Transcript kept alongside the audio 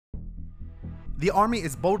The Army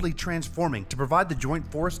is boldly transforming to provide the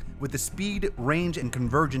joint force with the speed, range, and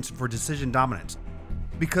convergence for decision dominance.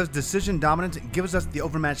 Because decision dominance gives us the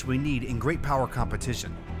overmatch we need in great power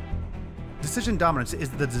competition. Decision dominance is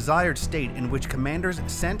the desired state in which commanders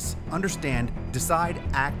sense, understand, decide,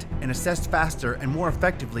 act, and assess faster and more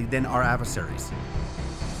effectively than our adversaries.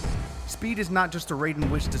 Speed is not just the rate in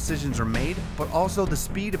which decisions are made, but also the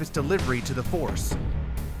speed of its delivery to the force.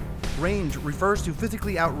 Range refers to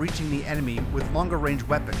physically outreaching the enemy with longer range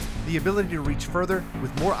weapons, the ability to reach further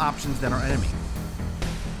with more options than our enemy.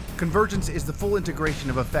 Convergence is the full integration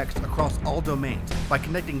of effects across all domains by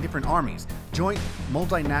connecting different armies, joint,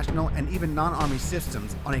 multinational, and even non-army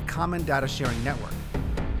systems on a common data sharing network.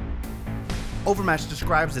 Overmatch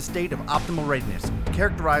describes the state of optimal readiness,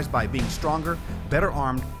 characterized by being stronger, better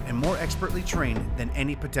armed, and more expertly trained than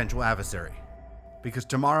any potential adversary. Because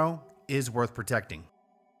tomorrow is worth protecting.